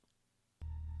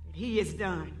that he is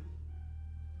done.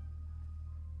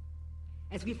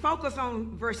 As we focus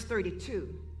on verse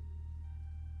 32,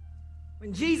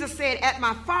 when Jesus said, at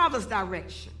my Father's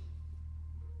direction,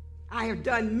 I have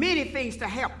done many things to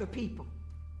help the people.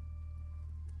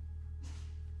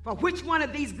 For which one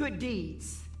of these good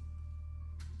deeds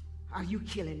are you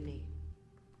killing me?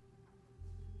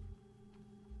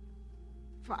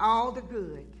 For all the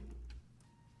good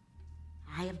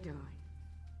I have done.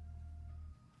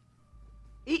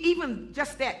 Even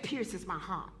just that pierces my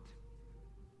heart,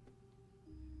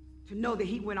 to know that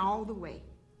he went all the way.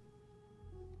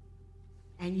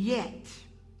 And yet,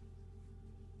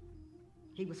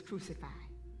 he was crucified.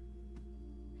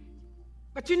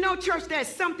 But you know, church, there's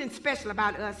something special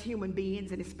about us human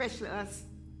beings, and especially us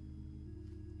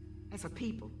as a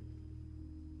people.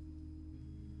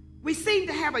 We seem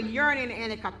to have a yearning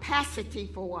and a capacity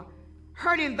for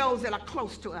hurting those that are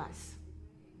close to us.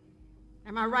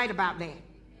 Am I right about that?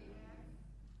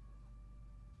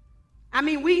 I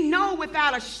mean, we know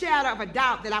without a shadow of a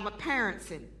doubt that our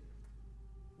parents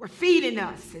were feeding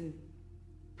us and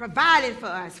providing for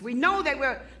us. We know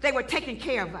that they were taking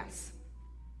care of us.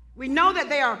 We know that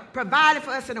they are providing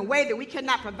for us in a way that we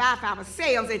cannot provide for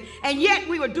ourselves, and yet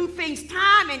we will do things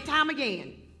time and time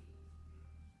again.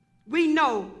 We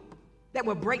know that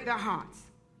will break their hearts.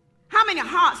 How many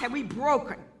hearts have we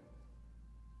broken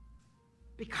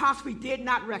because we did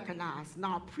not recognize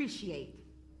nor appreciate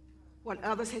what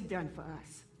others had done for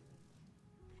us?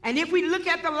 And if we look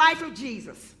at the life of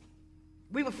Jesus,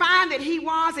 we will find that he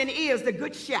was and is the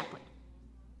good shepherd.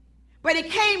 But it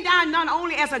came down not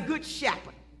only as a good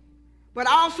shepherd, but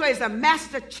also as a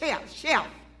master chef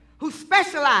who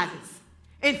specializes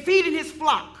in feeding his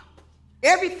flock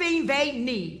everything they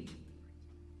need.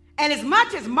 And as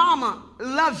much as mama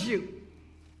loves you,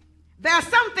 there are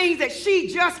some things that she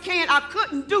just can't or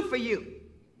couldn't do for you.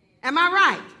 Am I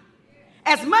right?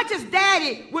 As much as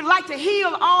daddy would like to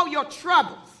heal all your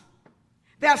troubles,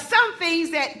 there are some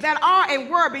things that are and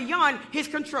were beyond his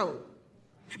control.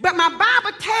 But my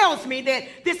Bible tells me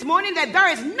that this morning that there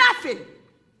is nothing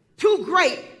too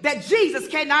great that Jesus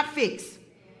cannot fix.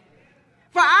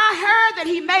 For I heard that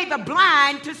he made the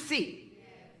blind to see.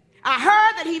 I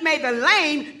heard that he made the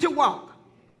lame to walk.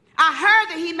 I heard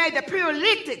that he made the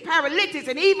paralytics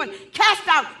and even cast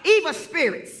out evil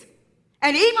spirits.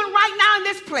 And even right now in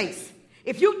this place,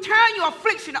 if you turn your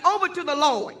affliction over to the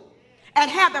Lord and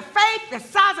have the faith the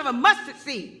size of a mustard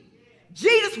seed,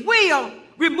 Jesus will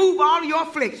remove all your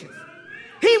afflictions.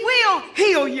 He will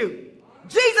heal you.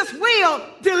 Jesus will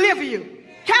deliver you.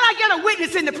 Can I get a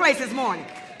witness in the place this morning?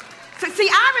 So, see,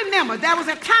 I remember there was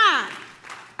a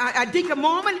time, Deacon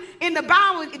Mormon, in the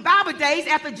Bible days,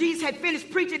 after Jesus had finished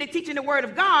preaching and teaching the word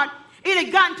of God, it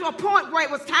had gotten to a point where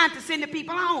it was time to send the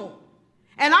people home.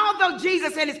 And although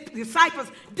Jesus and his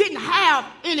disciples didn't have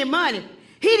any money,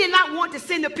 he did not want to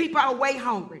send the people away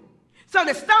hungry. So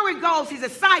the story goes, his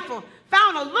disciple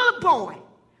found a little boy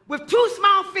with 2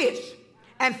 small fish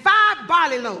and 5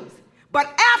 barley loaves. But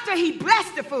after he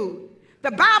blessed the food,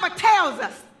 the Bible tells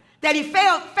us that he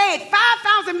fed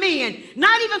 5,000 men,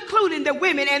 not even including the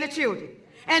women and the children.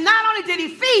 And not only did he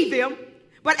feed them,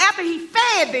 but after he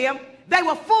fed them, they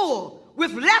were full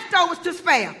with leftovers to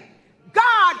spare.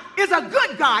 God is a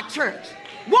good God, church.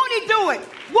 Won't he do it?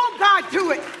 Won't God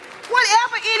do it?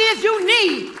 Whatever it is you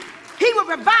need, he will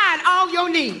provide all your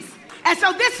needs. And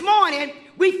so this morning,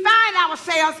 we find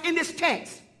ourselves in this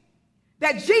text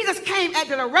that Jesus came at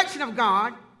the direction of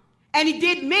God, and he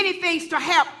did many things to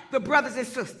help the brothers and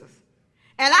sisters.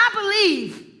 And I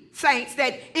believe, saints,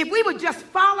 that if we would just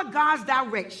follow God's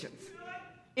directions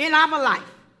in our life,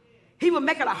 he will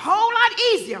make it a whole lot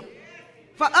easier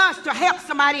for us to help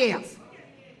somebody else.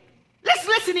 Let's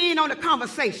listen in on the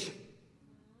conversation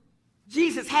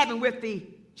Jesus having with the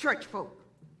church folk.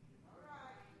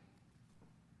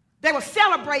 They were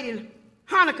celebrating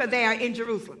Hanukkah there in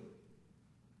Jerusalem.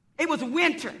 It was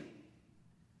winter.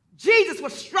 Jesus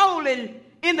was strolling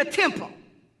in the temple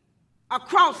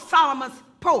across Solomon's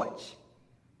porch,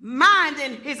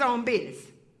 minding his own business.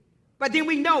 But then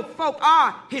we know folk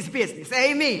are his business.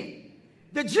 Amen.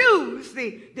 The Jews,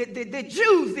 the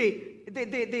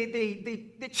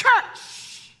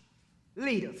church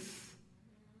leaders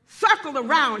circled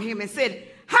around him and said,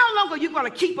 how long are you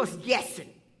going to keep us guessing?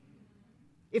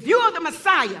 If you are the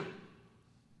Messiah,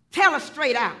 tell us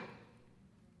straight out.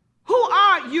 Who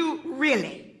are you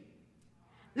really?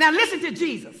 Now listen to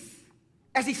Jesus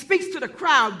as he speaks to the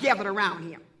crowd gathered around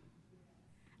him.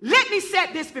 Let me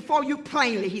set this before you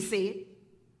plainly, he said.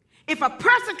 If a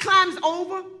person climbs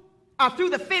over or through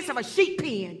the fence of a sheep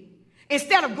pen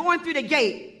instead of going through the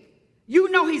gate, you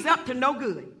know he's up to no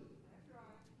good.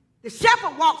 The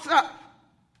shepherd walks up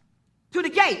to the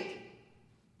gate.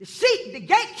 The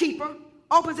gatekeeper,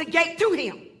 opens the gate to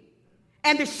him.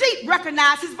 And the sheep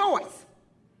recognize his voice.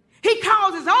 He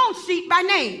calls his own sheep by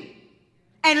name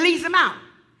and leads them out.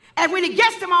 And when he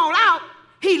gets them all out,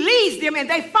 he leads them and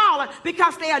they follow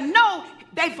because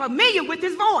they're familiar with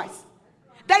his voice.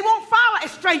 They won't follow a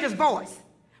stranger's voice,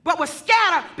 but will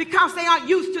scatter because they aren't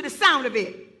used to the sound of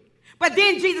it. But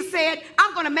then Jesus said,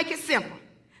 I'm going to make it simple.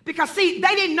 Because, see,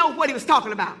 they didn't know what he was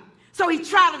talking about. So he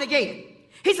tried it again.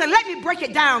 He said, let me break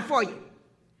it down for you.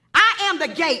 I am the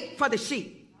gate for the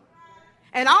sheep.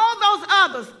 And all those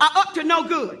others are up to no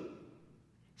good.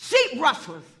 Sheep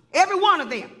rustlers, every one of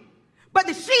them. But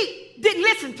the sheep didn't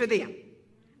listen to them.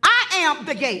 I am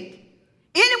the gate.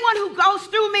 Anyone who goes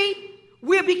through me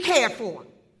will be cared for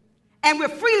and will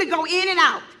freely go in and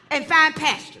out and find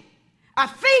pasture. A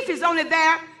thief is only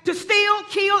there to steal,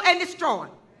 kill, and destroy.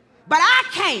 But I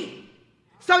came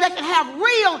so they can have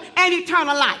real and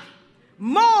eternal life,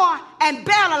 more and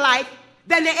better life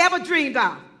than they ever dreamed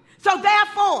of. So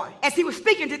therefore, as he was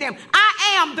speaking to them,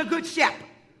 I am the good shepherd.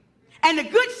 And the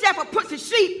good shepherd puts the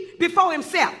sheep before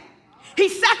himself. He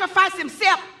sacrificed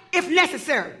himself if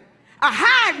necessary. A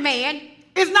hired man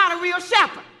is not a real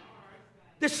shepherd.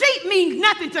 The sheep means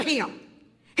nothing to him.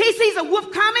 He sees a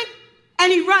wolf coming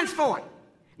and he runs for it,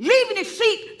 leaving the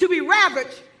sheep to be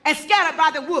ravaged and scattered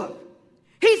by the wolf.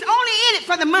 He's only in it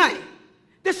for the money.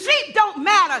 The sheep don't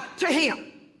matter to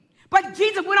him. But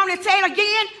Jesus went on to say it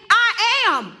again, I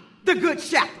am the good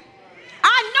shepherd.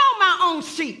 I know my own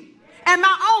sheep, and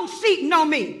my own sheep know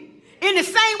me. In the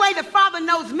same way the Father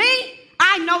knows me,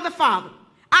 I know the Father.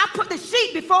 I put the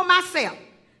sheep before myself,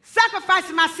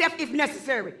 sacrificing myself if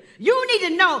necessary. You need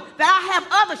to know that I have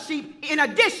other sheep in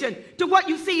addition to what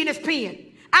you see in this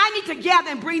pen. I need to gather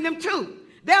and bring them too.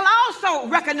 They'll also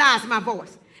recognize my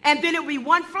voice. And then it will be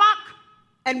one flock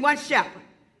and one shepherd.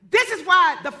 This is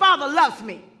why the Father loves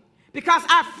me, because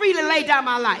I freely lay down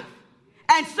my life.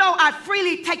 And so I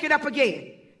freely take it up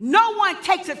again. No one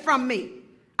takes it from me.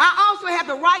 I also have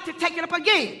the right to take it up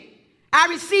again. I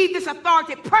received this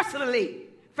authority personally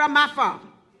from my Father.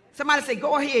 Somebody say,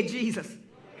 go ahead, Jesus.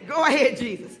 Go ahead,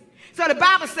 Jesus. So the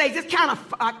Bible says this kind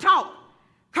of talk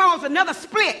caused another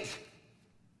split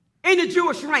in the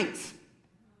Jewish ranks.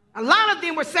 A lot of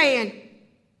them were saying,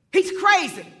 he's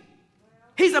crazy.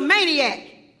 He's a maniac,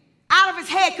 out of his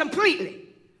head completely.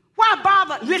 Why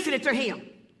bother listening to him?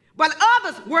 But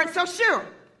others weren't so sure.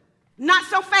 Not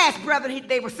so fast, brethren,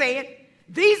 they were saying.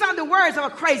 These are the words of a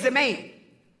crazy man.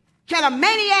 Can a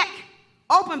maniac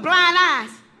open blind eyes?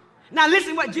 Now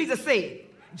listen what Jesus said.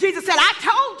 Jesus said, I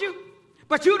told you,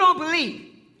 but you don't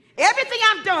believe. Everything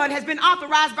I've done has been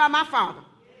authorized by my Father.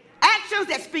 Actions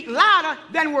that speak louder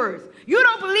than words. You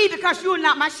don't believe because you are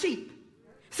not my sheep.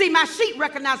 See, my sheep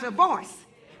recognize my voice,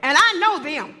 and I know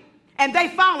them, and they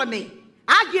follow me.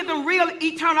 I give them real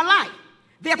eternal life.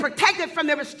 They're protected from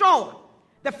the destroyer.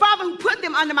 The Father who put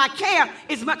them under my care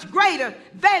is much greater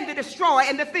than the destroyer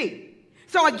and the thief.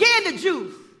 So again, the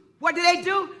Jews, what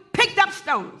do? Picked up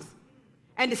stones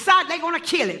and decided they're going to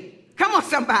kill him. Come on,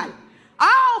 somebody.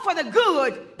 All for the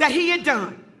good that he had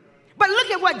done. But look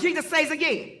at what Jesus says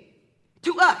again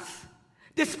to us.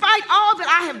 Despite all that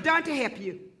I have done to help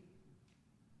you,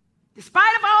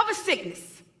 despite of all the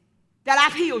sickness that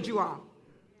I've healed you all,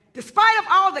 despite of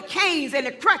all the canes and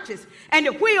the crutches and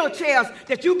the wheelchairs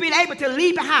that you've been able to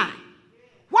leave behind,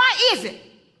 why is it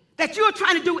that you're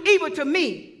trying to do evil to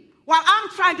me while I'm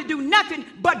trying to do nothing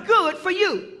but good for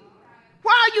you?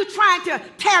 Why are you trying to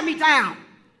tear me down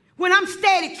when I'm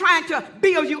steady trying to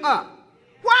build you up?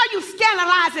 Why are you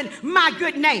scandalizing my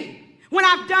good name when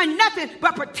I've done nothing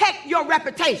but protect your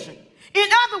reputation? In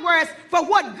other words, for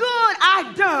what good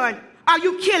I've done, are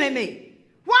you killing me?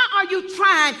 Why are you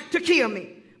trying to kill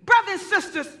me? Brothers and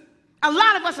sisters, a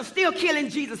lot of us are still killing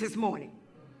Jesus this morning.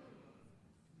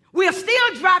 We are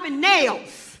still driving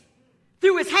nails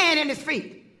through his hand and his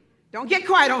feet. Don't get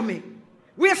quiet on me.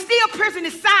 We are still piercing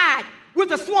his side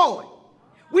with a sword.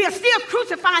 We are still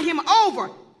crucifying him over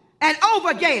and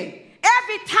over again.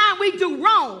 Every time we do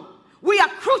wrong, we are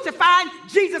crucifying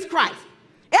Jesus Christ.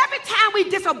 Every time we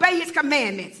disobey his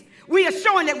commandments, we are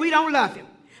showing that we don't love him.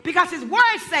 Because his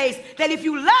word says that if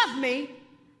you love me,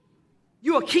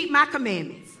 you will keep my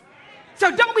commandments.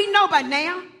 So don't we know by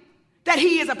now that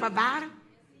he is a provider?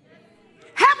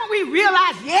 Haven't we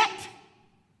realized yet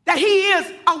that he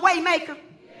is a way maker?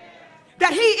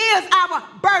 That he is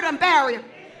our burden barrier?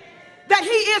 That he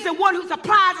is the one who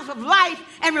supplies us with life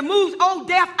and removes old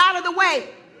death out of the way?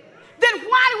 Then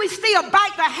why do we still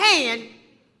bite the hand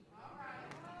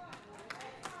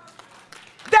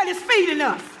that is feeding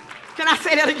us? Can I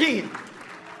say that again?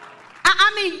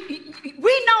 I mean,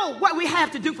 we know what we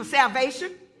have to do for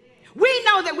salvation. We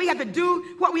know that we have to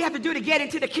do what we have to do to get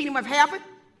into the kingdom of heaven.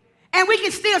 And we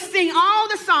can still sing all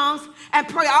the songs and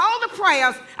pray all the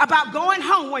prayers about going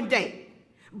home one day.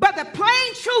 But the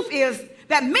plain truth is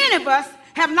that many of us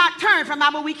have not turned from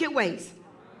our wicked ways.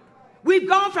 We've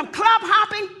gone from club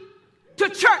hopping to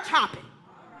church hopping.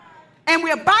 And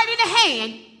we're biting the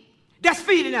hand that's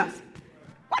feeding us.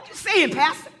 What you saying,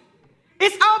 Pastor?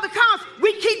 It's all because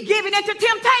we keep giving into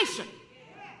temptation.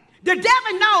 The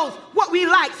devil knows what we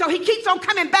like, so he keeps on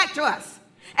coming back to us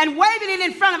and waving it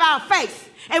in front of our face.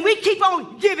 And we keep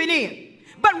on giving in.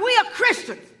 But we are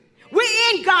Christians.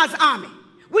 We're in God's army.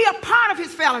 We are part of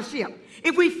his fellowship.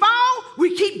 If we fall,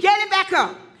 we keep getting back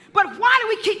up. But why do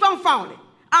we keep on falling?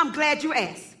 I'm glad you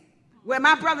asked. Well,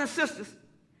 my brothers and sisters,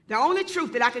 the only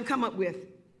truth that I can come up with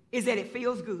is that it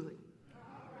feels good.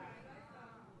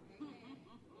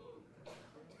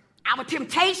 Our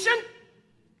temptation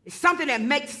is something that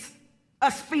makes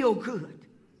us feel good.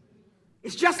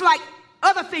 It's just like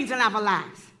other things in our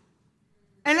lives.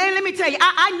 And let me tell you,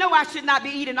 I know I should not be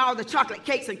eating all the chocolate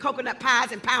cakes and coconut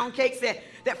pies and pound cakes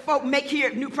that folk make here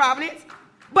at New Providence,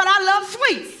 but I love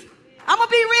sweets. I'm going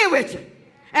to be real with you.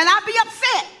 And I'll be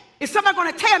upset if somebody's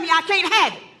going to tell me I can't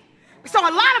have it. So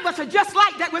a lot of us are just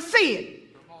like that with sin.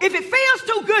 If it feels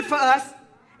too good for us,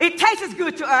 it tastes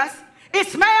good to us, it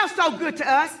smells so good to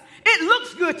us, it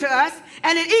looks good to us,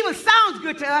 and it even sounds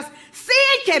good to us, sin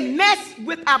can mess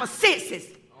with our senses.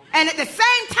 And at the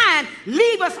same time,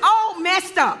 leave us all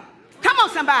messed up. Come on,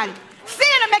 somebody. Sin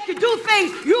will make you do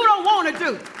things you don't want to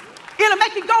do. It'll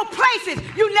make you go places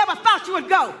you never thought you would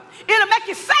go. It'll make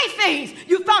you say things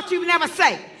you thought you would never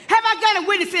say. Have I got a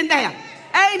witness in there?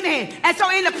 Amen. And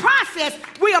so in the process,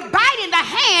 we are biting the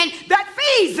hand that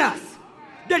feeds us.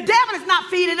 The devil is not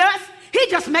feeding us. He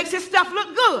just makes his stuff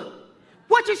look good.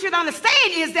 What you should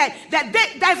understand is that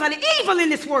there's an evil in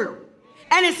this world.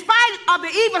 And in spite of the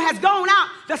evil has gone out,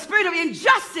 the spirit of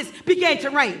injustice began to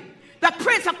reign. The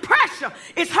prince of Persia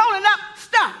is holding up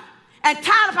stuff and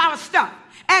tied up our stuff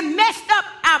and messed up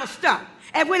our stuff.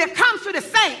 And when it comes to the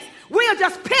saints, we are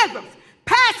just pilgrims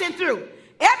passing through.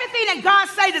 Everything that God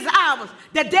says is ours,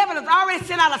 the devil has already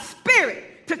sent out a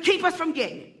spirit to keep us from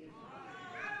getting it.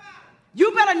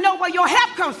 You better know where your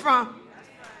help comes from.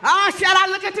 Oh, shall I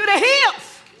look into the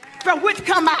hills from which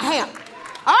come my help?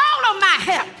 All of my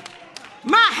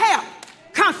help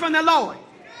comes from the Lord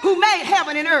who made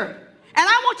heaven and earth. And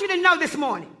I want you to know this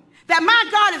morning that my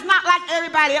God is not like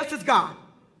everybody else's God.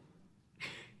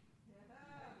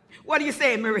 What are you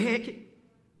saying, Mary Hickey?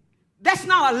 That's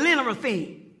not a linear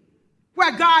thing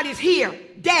where God is here,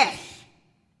 dash,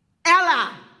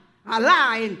 Allah,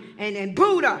 and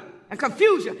Buddha and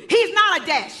Confucius. He's not a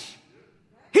dash.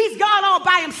 He's God all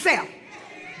by himself.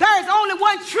 There is only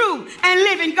one true and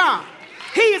living God.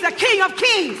 He is the King of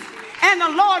kings and the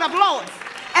Lord of lords.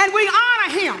 And we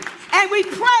honor him, and we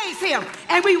praise him,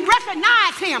 and we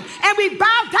recognize him, and we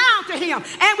bow down to him,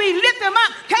 and we lift him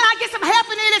up. Can I get some help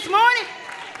in here this morning?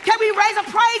 Can we raise a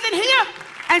praise in here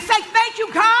and say thank you,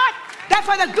 God, that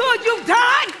for the good you've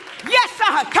done? Yes,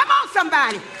 sir. Come on,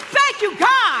 somebody. Thank you,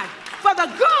 God, for the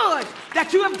good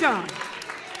that you have done.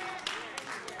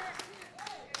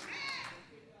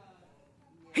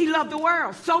 He loved the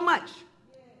world so much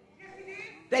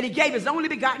that he gave his only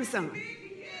begotten son,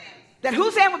 that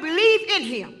whosoever believe in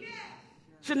him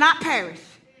should not perish,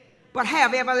 but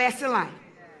have everlasting life.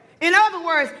 In other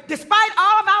words, despite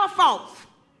all of our faults,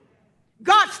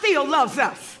 God still loves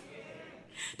us.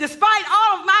 Despite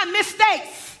all of my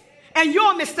mistakes and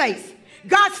your mistakes,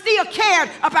 God still cared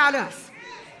about us.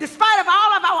 Despite of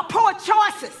all of our poor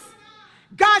choices,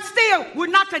 God still would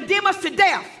not condemn us to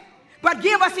death, but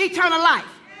give us eternal life.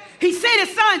 He sent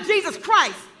his son, Jesus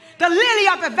Christ, the lily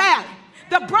of the valley,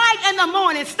 the bright and the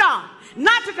morning star,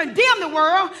 not to condemn the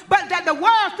world, but that the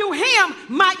world through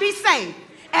him might be saved.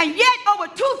 And yet over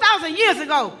 2,000 years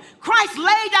ago, Christ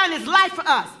laid down his life for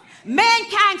us.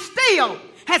 Mankind still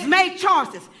has made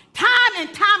choices time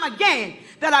and time again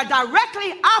that are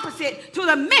directly opposite to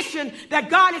the mission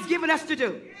that God has given us to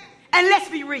do. And let's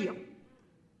be real.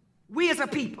 We as a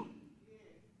people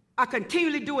are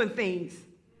continually doing things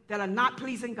that are not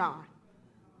pleasing God.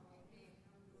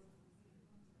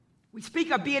 We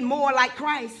speak of being more like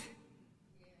Christ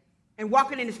and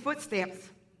walking in his footsteps,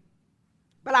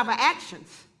 but our actions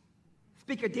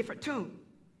speak a different tune.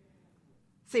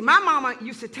 See, my mama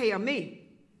used to tell me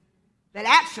that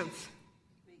actions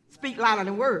speak louder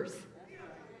than words.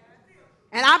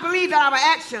 And I believe that our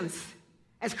actions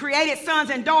as created sons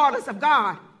and daughters of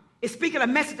God is speaking a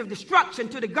message of destruction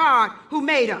to the God who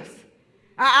made us.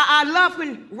 I love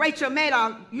when Rachel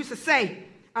Maddow used to say,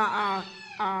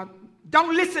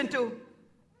 Don't listen to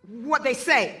what they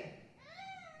say.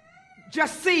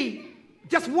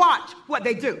 Just watch what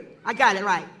they do. I got it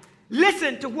right.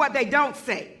 Listen to what they don't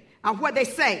say or what they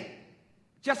say.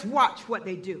 Just watch what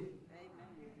they do.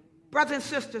 Brothers and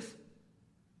sisters,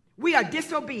 we are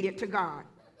disobedient to God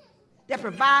that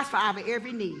provides for our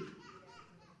every need.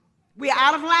 We are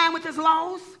out of line with his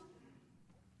laws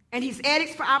and his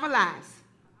edicts for our lives.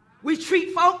 We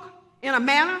treat folk in a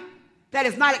manner that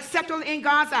is not acceptable in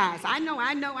God's eyes. I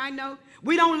know.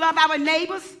 We don't love our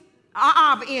neighbors or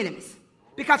our enemies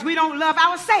because we don't love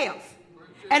ourselves.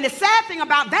 And the sad thing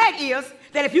about that is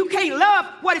that if you can't love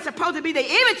what is supposed to be the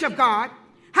image of God,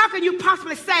 how can you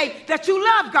possibly say that you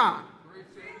love God?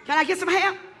 Can I get some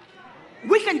help?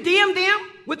 We condemn them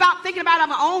without thinking about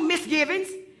our own misgivings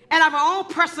and our own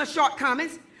personal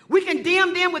shortcomings. We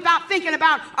condemn them without thinking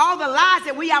about all the lies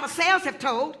that we ourselves have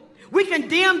told. We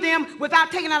condemn them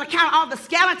without taking into account all the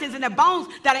skeletons and the bones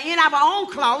that are in our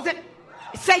own closet,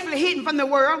 safely hidden from the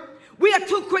world. We are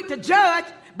too quick to judge,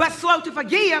 but slow to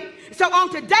forgive. So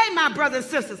on today, my brothers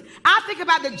and sisters, I think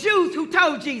about the Jews who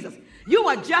told Jesus, you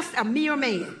are just a mere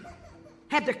man,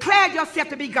 have declared yourself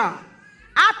to be God.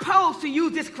 I pose to you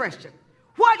this question.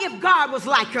 What if God was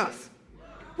like us?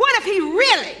 What if he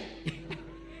really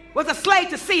was a slave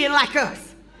to sin like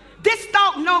us? This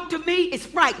thought note to me is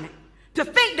frightening. To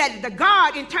think that the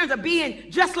God, in terms of being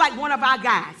just like one of our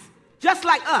guys, just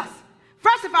like us.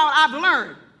 First of all, I've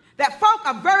learned that folk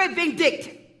are very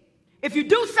vindictive. If you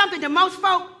do something to most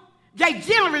folk, they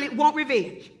generally want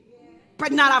revenge,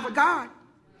 but not our God.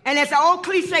 And as the old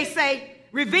cliche say,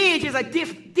 revenge is a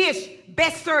dish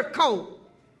best served cold.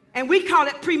 And we call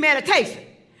it premeditation.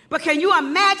 But can you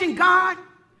imagine God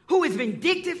who is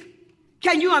vindictive?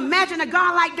 Can you imagine a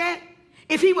God like that?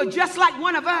 If he were just like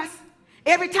one of us,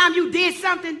 every time you did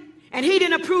something and he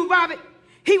didn't approve of it,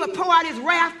 he would pour out his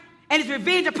wrath and his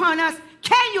revenge upon us.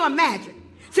 Can you imagine?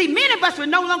 See, many of us would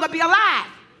no longer be alive.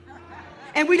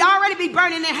 And we'd already be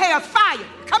burning in hell's fire.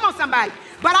 Come on, somebody.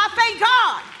 But I thank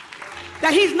God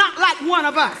that he's not like one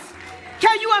of us.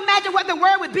 Can you imagine what the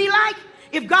world would be like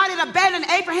if God had abandoned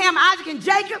Abraham, Isaac, and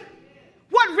Jacob?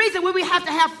 What reason would we have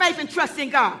to have faith and trust in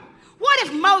God? What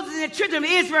if Moses and the children of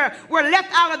Israel were left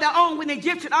out of their own when the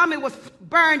Egyptian army was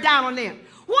burned down on them?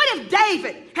 What if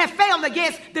David had failed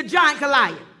against the giant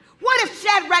Goliath? What if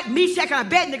Shadrach, Meshach, and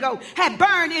Abednego had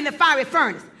burned in the fiery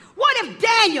furnace? What if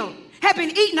Daniel had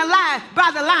been eaten alive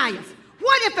by the lions?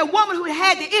 What if the woman who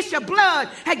had the issue of blood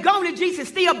had gone to Jesus and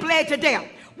still bled to death?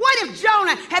 What if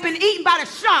Jonah had been eaten by the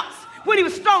sharks when he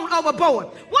was thrown overboard?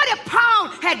 What if Paul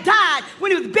had died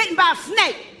when he was bitten by a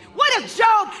snake? What if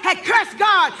Job had cursed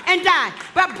God and died?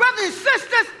 But brothers and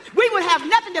sisters, we would have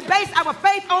nothing to base our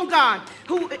faith on God,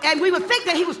 and we would think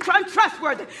that he was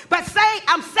untrustworthy. But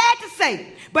I'm sad to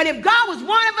say, but if God was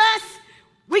one of us,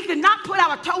 we could not put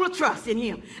our total trust in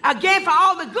him. Again, for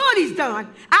all the good he's done,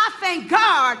 I thank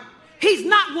God he's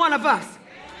not one of us.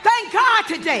 Thank God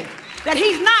today that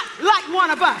he's not like one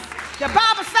of us. The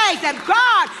Bible says that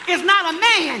God is not a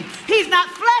man. He's not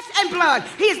flesh and blood.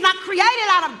 He is not created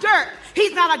out of dirt.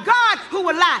 He's not a God who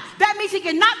will lie. That means he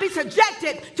cannot be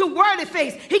subjected to worldly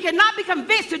things. He cannot be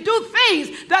convinced to do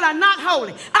things that are not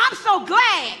holy. I'm so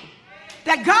glad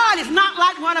that God is not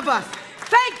like one of us.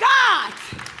 Thank God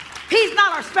he's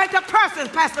not a respecter of persons,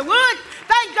 Pastor Wood.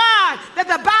 Thank God that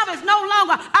the Bible is no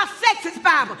longer a sexist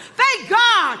Bible. Thank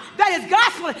God that his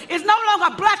gospel is no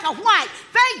longer black or white.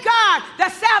 Thank God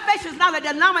that salvation is not a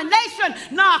denomination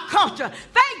nor a culture.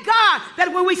 Thank God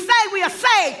that when we say we are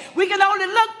saved, we can only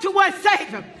look to one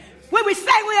Savior. When we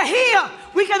say we are healed,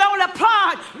 we can only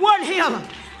applaud one healer.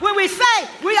 When we say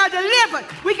we are delivered,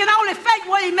 we can only thank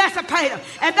one emancipator.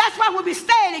 And that's why when we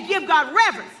stand and give God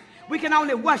reverence, we can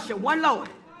only worship one Lord,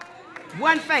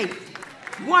 one faith,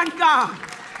 one God,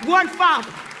 one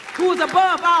Father, who is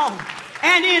above all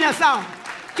and in us all.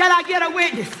 Can I get a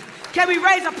witness? Can we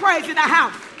raise a praise in the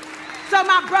house? So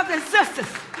my brothers and sisters,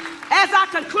 as I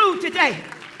conclude today,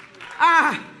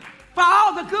 for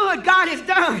all the good God has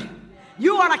done,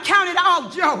 you ought to count it all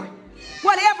joy.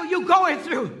 Whatever you're going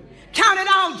through, count it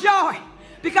all joy,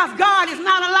 because God is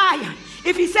not a liar.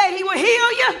 If he said he will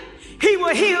heal you, he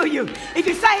will heal you. If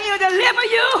he said he'll deliver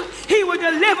you, he will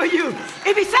deliver you.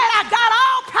 If he said I got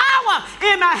all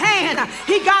power in my hand,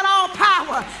 he got all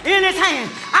power in his hand.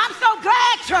 I'm so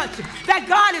glad, church, that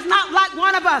God is not like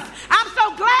one of us. I'm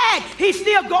so glad he's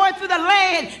still going through the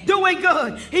land doing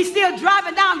good. He's still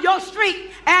driving down your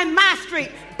street and my street,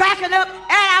 backing up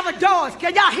at our doors.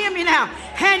 Can y'all hear me now?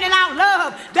 Handing out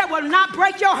love that will not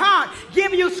break your heart,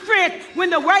 giving you strength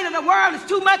when the weight of the world is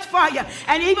too much for you.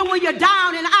 And even when you're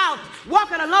down and out,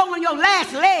 walking along on your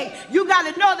last leg. You got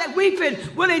to know that weeping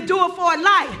will endure for a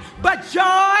night, but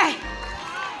joy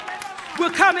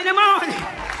will come in the morning.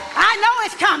 I know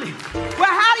it's coming.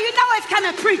 Well, how do you know it's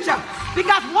coming, preacher?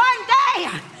 Because one day,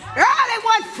 early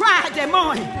one Friday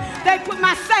morning, they put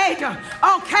my Savior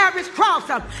on Calvary's cross.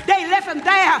 They left him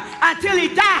there until he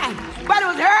died. But it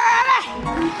was early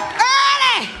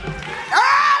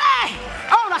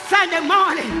on a Sunday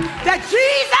morning that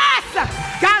Jesus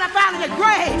got up out of the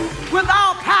grave with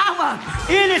all power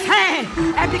in his hand.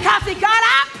 And because he got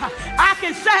up, I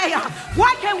can say,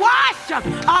 what can wash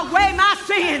away my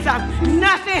sins?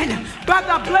 Nothing but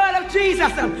the blood of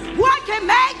Jesus. What can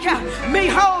make me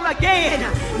whole again?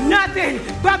 Nothing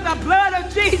but the blood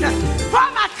of Jesus.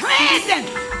 For my cleansing,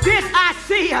 this I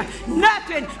see.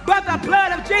 Nothing but the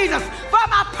blood of Jesus. For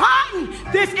my pardon,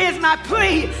 this is my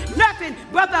plea. Nothing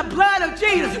but the blood of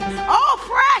Jesus. Oh,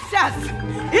 precious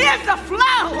is the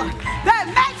flow that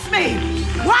makes me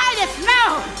white as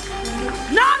snow.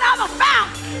 None other fount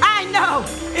I know.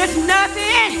 It's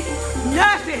nothing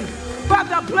but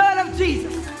the blood of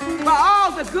Jesus for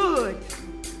all the good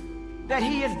that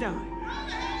he has done.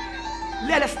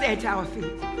 Let us stand to our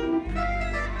feet.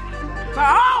 For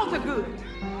all the good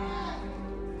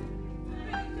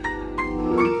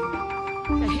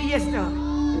that he has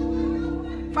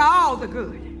done. For all the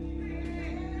good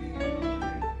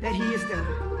that he has done.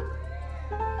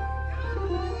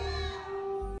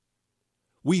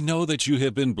 We know that you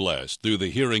have been blessed through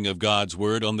the hearing of God's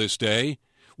Word on this day.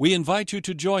 We invite you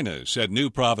to join us at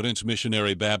New Providence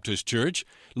Missionary Baptist Church,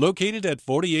 located at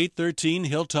 4813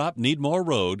 Hilltop Needmore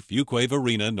Road,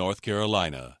 Fuquay-Varina, North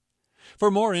Carolina.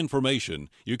 For more information,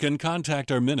 you can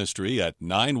contact our ministry at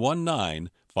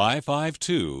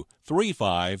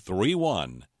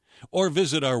 919-552-3531 or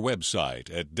visit our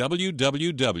website at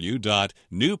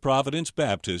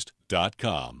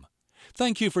www.newprovidencebaptist.com.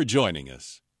 Thank you for joining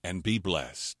us, and be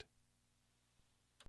blessed.